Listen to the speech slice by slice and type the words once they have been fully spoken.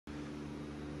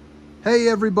Hey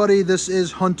everybody, this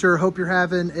is Hunter. Hope you're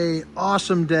having an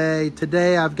awesome day.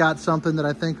 Today I've got something that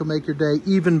I think will make your day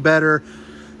even better.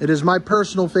 It is my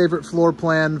personal favorite floor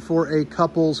plan for a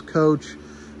couples coach.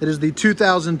 It is the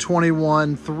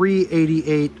 2021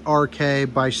 388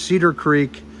 RK by Cedar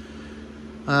Creek.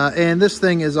 And this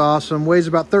thing is awesome. Weighs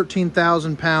about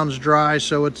 13,000 pounds dry,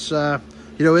 so it's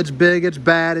it's big, it's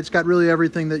bad, it's got really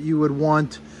everything that you would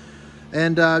want.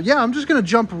 And yeah, I'm just gonna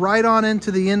jump right on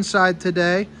into the inside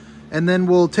today, and then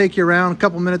we'll take you around a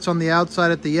couple minutes on the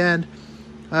outside at the end.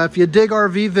 If you dig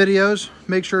RV videos,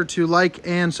 make sure to like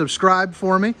and subscribe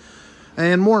for me.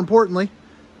 And more importantly,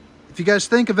 if you guys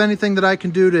think of anything that I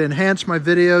can do to enhance my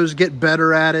videos, get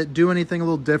better at it, do anything a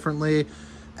little differently,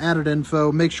 added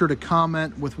info, make sure to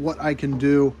comment with what I can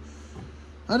do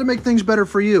to make things better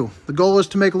for you. The goal is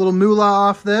to make a little moolah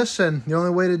off this, and the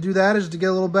only way to do that is to get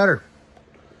a little better.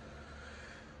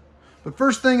 But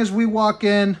first thing, as we walk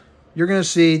in, you're going to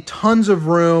see tons of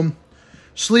room,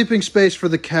 sleeping space for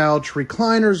the couch,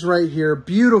 recliners right here,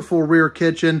 beautiful rear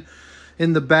kitchen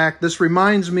in the back. This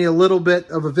reminds me a little bit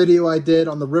of a video I did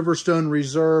on the Riverstone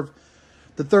Reserve,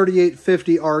 the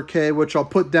 3850 RK, which I'll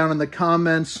put down in the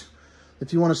comments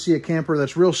if you want to see a camper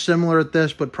that's real similar at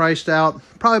this, but priced out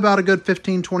probably about a good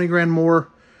 15, 20 grand more.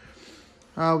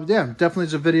 Yeah, definitely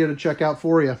is a video to check out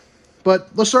for you.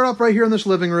 But let's start off right here in this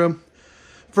living room.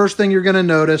 First thing you're going to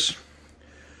notice,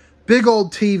 big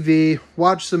old TV,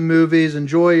 watch some movies,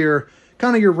 enjoy your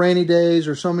kind of your rainy days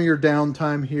or some of your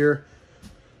downtime here.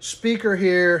 Speaker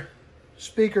here,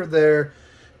 speaker there,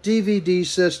 DVD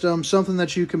system, something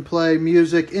that you can play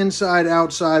music inside,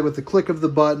 outside with the click of the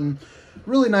button.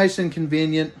 Really nice and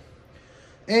convenient.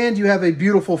 And you have a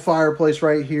beautiful fireplace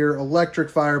right here, electric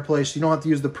fireplace. You don't have to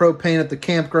use the propane at the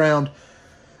campground.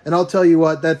 And I'll tell you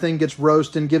what, that thing gets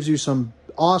roasting, gives you some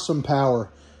awesome power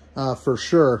for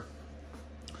sure.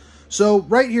 So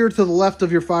right here to the left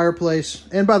of your fireplace,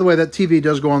 and by the way, that TV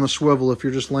does go on the swivel if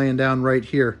you're just laying down right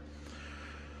here.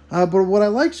 But what I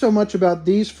like so much about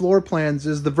these floor plans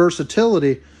is the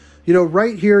versatility. You know,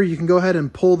 right here, you can go ahead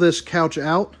and pull this couch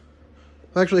out.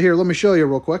 Actually, here, let me show you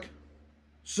real quick.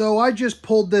 So I just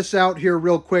pulled this out here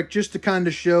real quick just to kind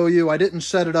of show you. I didn't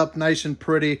set it up nice and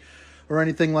pretty or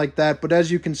anything like that. But as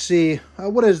you can see,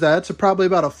 what is that? It's probably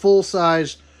about a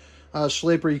full-size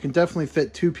sleeper. You can definitely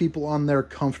fit two people on there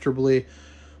comfortably.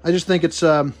 I just think it's,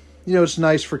 it's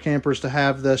nice for campers to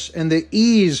have this. And the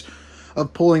ease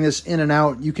of pulling this in and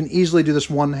out, you can easily do this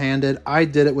one-handed. I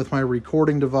did it with my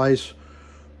recording device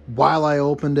while I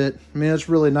opened it. I mean, it's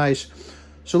really nice.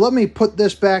 So let me put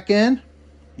this back in,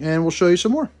 and we'll show you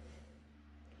some more.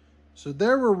 So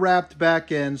there we're wrapped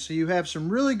back in. So you have some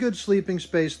really good sleeping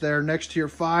space there next to your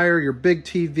fire, your big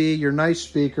TV, your nice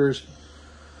speakers.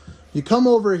 You come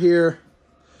over here,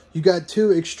 you got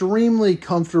two extremely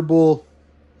comfortable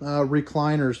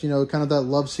recliners, kind of that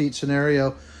love seat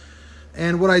scenario.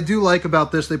 And what I do like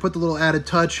about this, they put the little added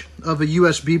touch of a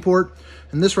USB port.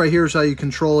 And this right here is how you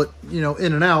control it, in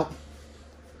and out.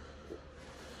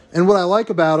 And what I like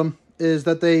about them is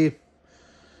that they're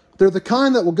the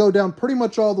kind that will go down pretty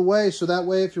much all the way. So that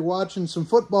way, if you're watching some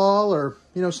football or,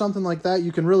 something like that,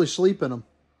 you can really sleep in them.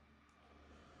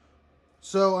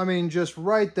 So, I mean, just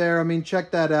right there, I mean,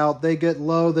 check that out. They get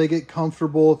low, they get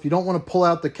comfortable. If you don't want to pull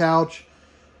out the couch,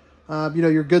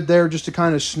 you're good there just to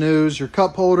kind of snooze. Your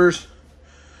cup holders,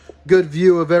 good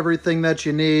view of everything that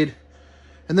you need.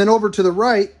 And then over to the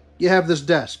right, you have this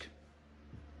desk.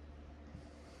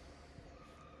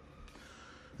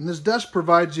 And this desk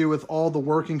provides you with all the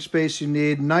working space you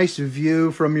need. Nice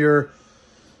view from your,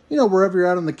 wherever you're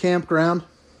out on the campground.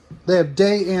 They have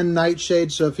day and night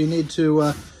shade, so if you need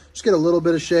to just get a little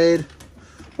bit of shade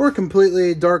or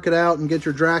completely dark it out and get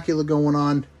your Dracula going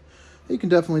on, you can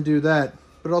definitely do that.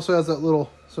 But it also has that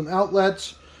some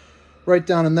outlets right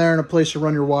down in there and a place to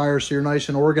run your wires so you're nice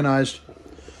and organized.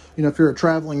 If you're a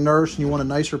traveling nurse and you want a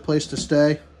nicer place to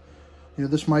stay,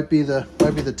 this might be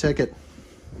the ticket.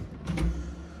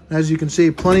 As you can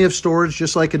see, plenty of storage,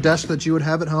 just like a desk that you would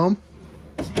have at home.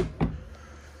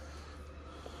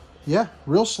 Yeah,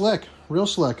 real slick, real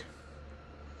slick.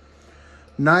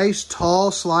 Nice, tall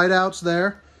slide outs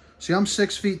there. See, I'm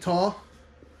 6 feet tall.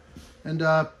 And,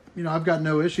 I've got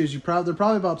no issues. They're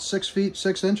probably about 6 feet,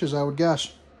 6 inches, I would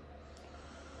guess.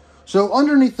 So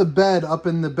underneath the bed, up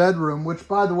in the bedroom, which,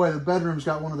 by the way, the bedroom's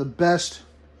got one of the best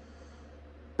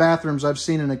bathrooms I've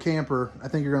seen in a camper. I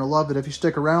think you're going to love it if you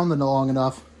stick around long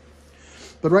enough.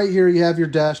 But right here, you have your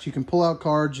desk. You can pull out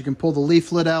cards. You can pull the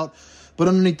leaflet out. But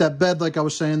underneath that bed, like I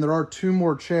was saying, there are two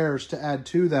more chairs to add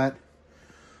to that.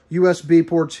 USB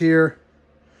ports here.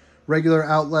 Regular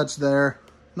outlets there.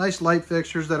 Nice light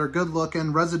fixtures that are good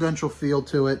looking. Residential feel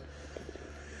to it.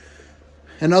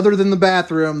 And other than the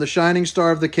bathroom, the shining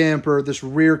star of the camper, this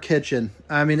rear kitchen.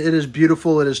 I mean, it is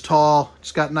beautiful. It is tall.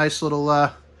 It's got nice little,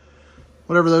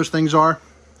 whatever those things are.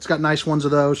 It's got nice ones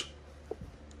of those.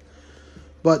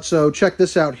 But so check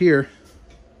this out here.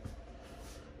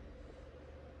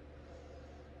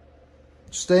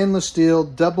 Stainless steel,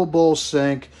 double bowl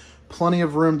sink, plenty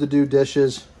of room to do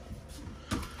dishes.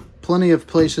 Plenty of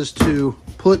places to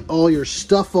put all your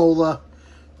stuffola.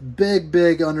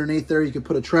 Big underneath there. You can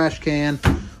put a trash can,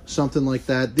 something like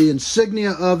that. The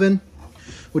Insignia oven,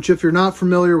 which if you're not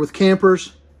familiar with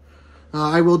campers,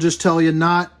 I will just tell you,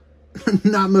 not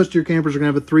most of your campers are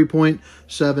going to have a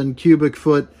 3.7 cubic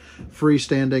foot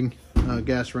freestanding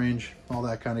gas range, all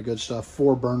that kind of good stuff.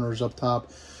 4 burners up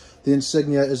top. The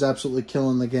Insignia is absolutely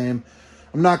killing the game.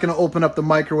 I'm not going to open up the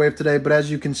microwave today, but as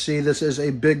you can see, this is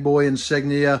a big boy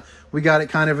Insignia. We got it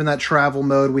kind of in that travel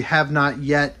mode. We have not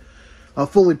yet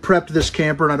fully prepped this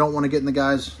camper, and I don't want to get in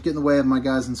the way of my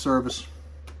guys in service.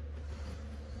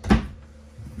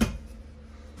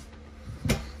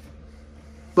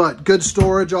 But good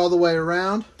storage all the way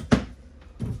around.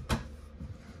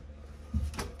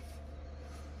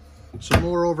 Some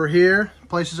more over here.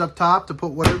 Places up top to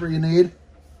put whatever you need.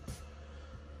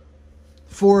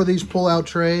 4 of these pull-out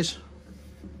trays.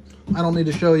 I don't need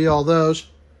to show you all those.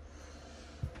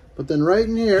 But then right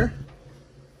in here,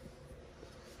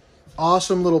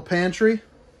 awesome little pantry.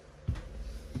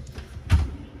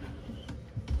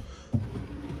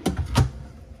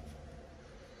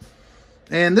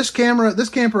 And this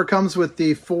camper comes with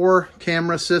the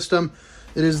 4-camera system.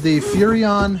 It is the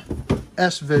Furrion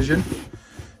S Vision.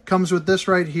 Comes with this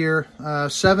right here,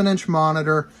 7-inch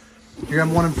monitor. You're gonna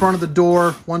have one in front of the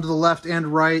door, one to the left and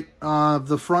right of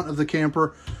the front of the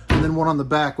camper, and then one on the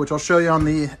back, which I'll show you on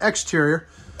the exterior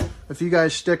if you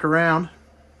guys stick around.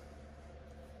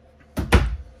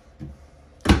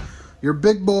 Your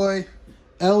big boy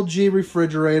LG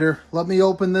refrigerator. Let me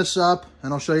open this up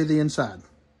and I'll show you the inside.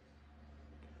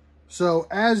 So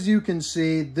as you can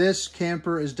see, this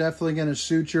camper is definitely going to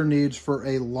suit your needs for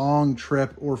a long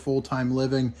trip or full-time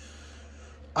living.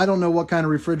 I don't know what kind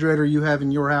of refrigerator you have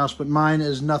in your house, but mine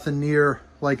is nothing near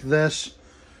like this.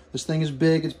 This thing is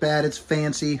big, it's bad, it's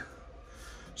fancy.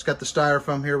 It's got the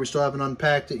styrofoam here. We still haven't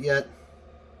unpacked it yet.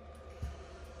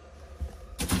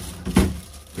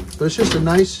 But it's just a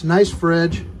nice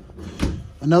fridge.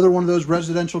 Another one of those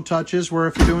residential touches where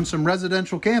if you're doing some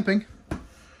residential camping,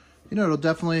 you know, it'll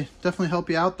definitely help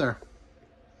you out there.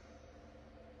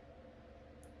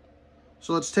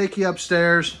 So let's take you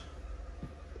upstairs.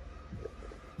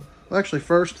 Well, actually,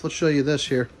 first, let's show you this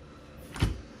here.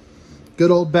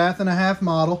 Good old bath and a half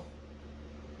model.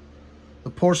 The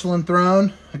porcelain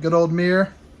throne, a good old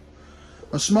mirror.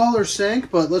 A smaller sink,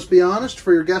 but let's be honest,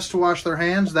 for your guests to wash their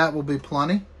hands, that will be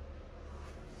plenty.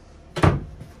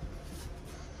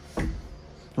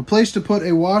 A place to put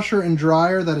a washer and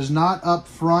dryer that is not up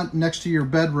front next to your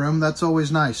bedroom. That's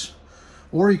always nice.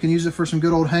 Or you can use it for some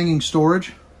good old hanging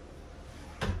storage.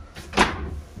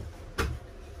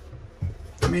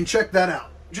 I mean, check that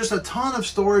out. Just a ton of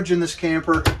storage in this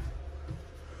camper.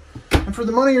 And for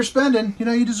the money you're spending, you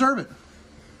know, you deserve it.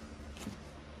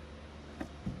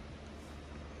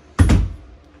 A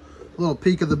little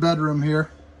peek of the bedroom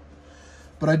here.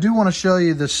 But I do want to show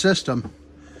you the system.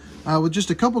 With just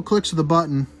a couple clicks of the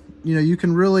button, you know, you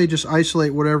can really just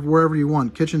isolate wherever you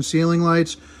want. Kitchen ceiling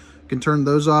lights, you can turn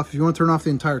those off. If you want to turn off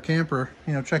the entire camper,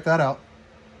 you know, check that out.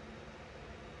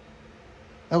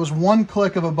 That was one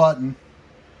click of a button.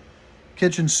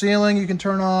 Kitchen ceiling you can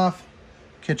turn off.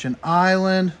 Kitchen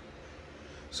island.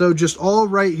 So just all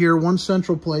right here, one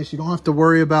central place. You don't have to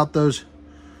worry about those,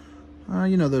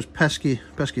 you know, those pesky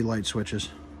light switches.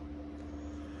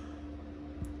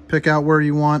 Pick out where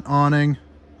you want awning.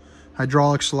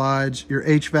 Hydraulic slides, your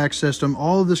HVAC system,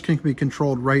 all of this can be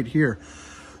controlled right here.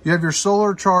 You have your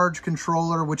solar charge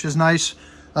controller, which is nice.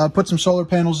 Put some solar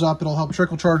panels up. It'll help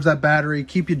trickle charge that battery,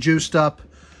 keep you juiced up,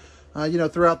 you know,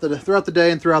 throughout the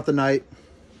day and throughout the night.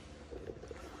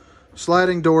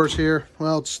 Sliding doors here.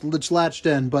 Well, it's latched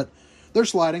in, but they're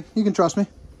sliding. You can trust me.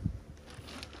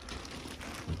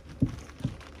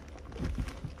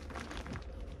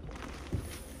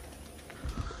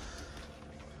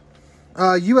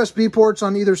 USB ports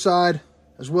on either side,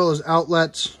 as well as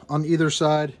outlets on either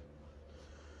side.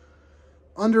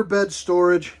 Under bed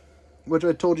storage, which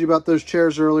I told you about those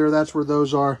chairs earlier. That's where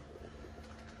those are.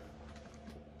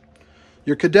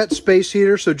 Your cadet space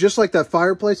heater. So just like that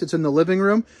fireplace, it's in the living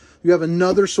room. You have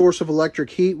another source of electric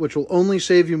heat, which will only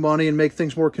save you money and make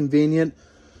things more convenient.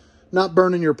 Not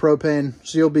burning your propane,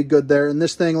 so you'll be good there. And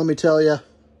this thing, let me tell you,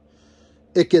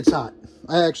 it gets hot.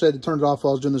 I actually had to turn it off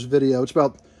while I was doing this video. It's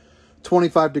about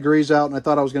 25 degrees out, and I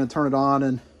thought I was going to turn it on,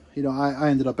 and you know, I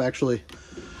ended up actually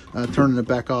turning it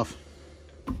back off.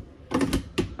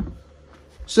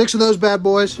 6 of those bad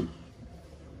boys.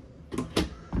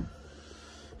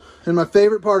 And my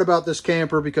favorite part about this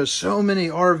camper, because so many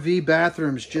RV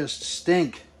bathrooms just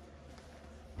stink.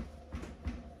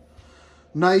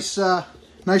 Nice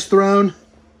throne.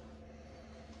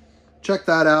 Check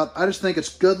that out. I just think it's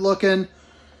good looking.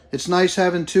 It's nice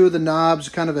having 2 of the knobs,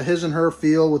 kind of a his and her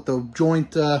feel with the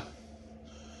joint, I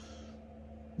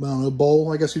don't know,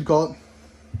 bowl, I guess you'd call it.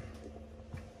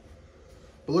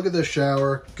 But look at this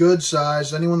shower. Good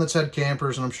size. Anyone that's had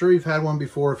campers, and I'm sure you've had one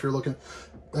before if you're looking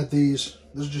at these.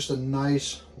 This is just a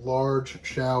nice, large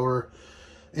shower,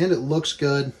 and it looks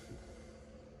good.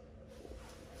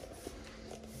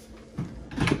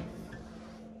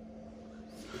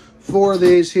 Four of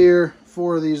these here,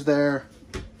 4 of these there.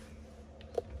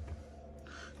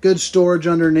 Good storage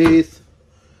underneath.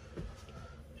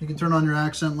 You can turn on your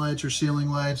accent lights, your ceiling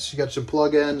lights. You got some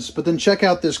plug-ins. But then check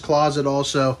out this closet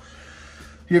also.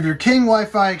 You have your King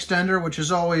Wi-Fi extender, which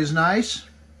is always nice.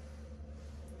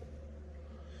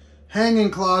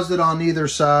 Hanging closet on either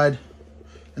side.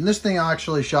 And this thing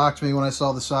actually shocked me when I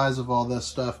saw the size of all this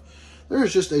stuff.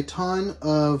 There's just a ton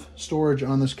of storage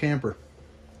on this camper.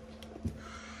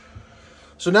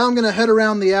 So now I'm going to head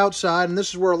around the outside, and this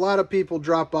is where a lot of people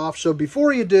drop off. So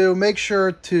before you do, make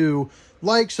sure to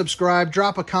like, subscribe,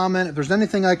 drop a comment if there's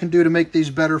anything I can do to make these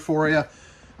better for you.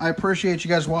 I appreciate you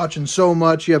guys watching so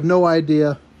much. You have no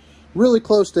idea. Really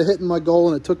close to hitting my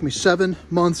goal, and it took me 7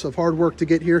 months of hard work to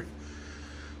get here.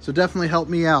 So definitely help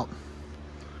me out.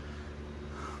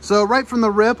 So right from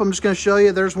the rip, I'm just going to show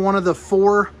you, there's one of the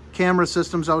 4 camera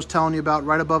systems I was telling you about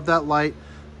right above that light.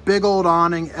 Big old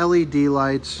awning, LED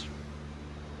lights.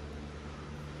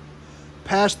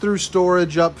 Pass-through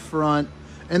storage up front.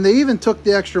 And they even took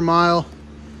the extra mile.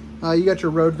 You got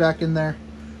your road vac in there.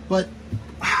 But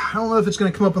I don't know if it's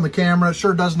going to come up on the camera. It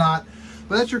sure does not.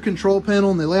 But that's your control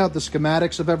panel, and they lay out the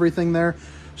schematics of everything there.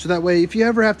 So that way, if you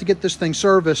ever have to get this thing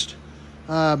serviced,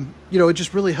 you know, it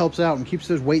just really helps out and keeps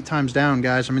those wait times down,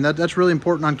 guys. I mean, that's really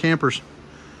important on campers.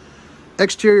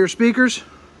 Exterior speakers.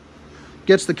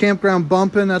 Gets the campground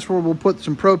bumping. That's where we'll put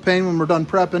some propane when we're done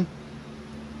prepping.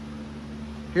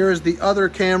 Here is the other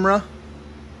camera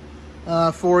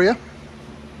for you.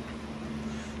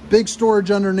 Big storage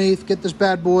underneath. Get this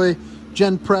bad boy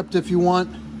gen prepped if you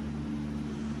want.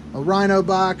 A Rhino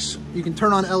box. You can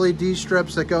turn on LED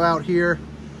strips that go out here.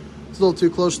 It's a little too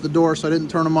close to the door, so I didn't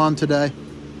turn them on today.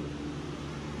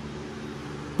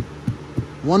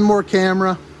 One more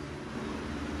camera.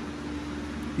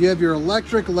 You have your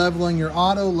electric leveling, your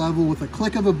auto level. With a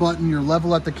click of a button, you're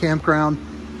level at the campground.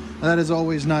 And that is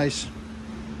always nice.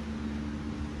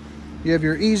 You have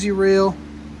your easy reel.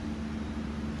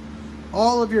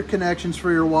 All of your connections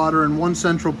for your water in one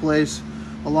central place,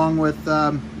 along with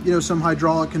you know, some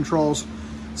hydraulic controls.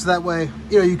 So that way,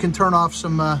 you know, you can turn off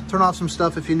some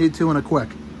stuff if you need to in a quick.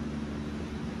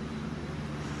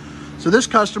 So this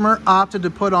customer opted to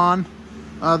put on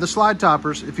the slide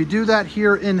toppers. If you do that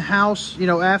here in-house, you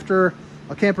know, after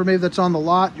a camper maybe that's on the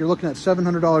lot, you're looking at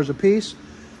 $700 a piece.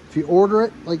 If you order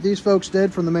it like these folks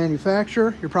did from the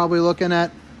manufacturer, you're probably looking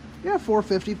at, yeah,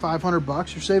 $450,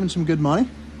 $500. You're saving some good money.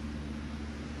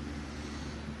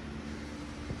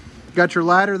 Got your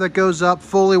ladder that goes up,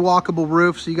 fully walkable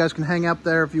roof, so you guys can hang up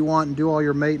there if you want and do all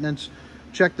your maintenance.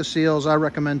 Check the seals. I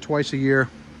recommend twice a year.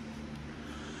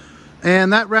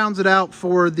 And that rounds it out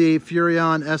for the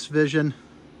Furrion S Vision.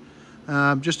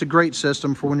 Just a great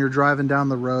system for when you're driving down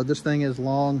the road. This thing is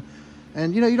long,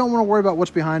 and you know, you don't want to worry about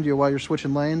what's behind you while you're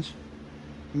switching lanes.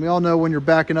 And we all know when you're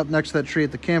backing up next to that tree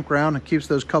at the campground, it keeps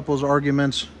those couples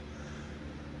arguments,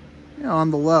 you know,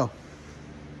 on the low.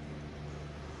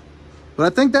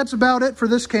 But I think that's about it for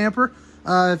this camper.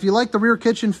 If you like the rear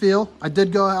kitchen feel, I'm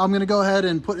going to go ahead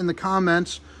and put in the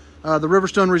comments the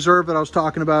Riverstone Reserve that I was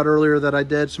talking about earlier that I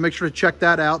did. So make sure to check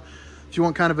that out if you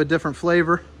want kind of a different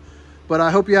flavor. But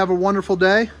I hope you have a wonderful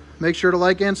day. Make sure to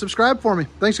like and subscribe for me.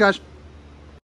 Thanks, guys.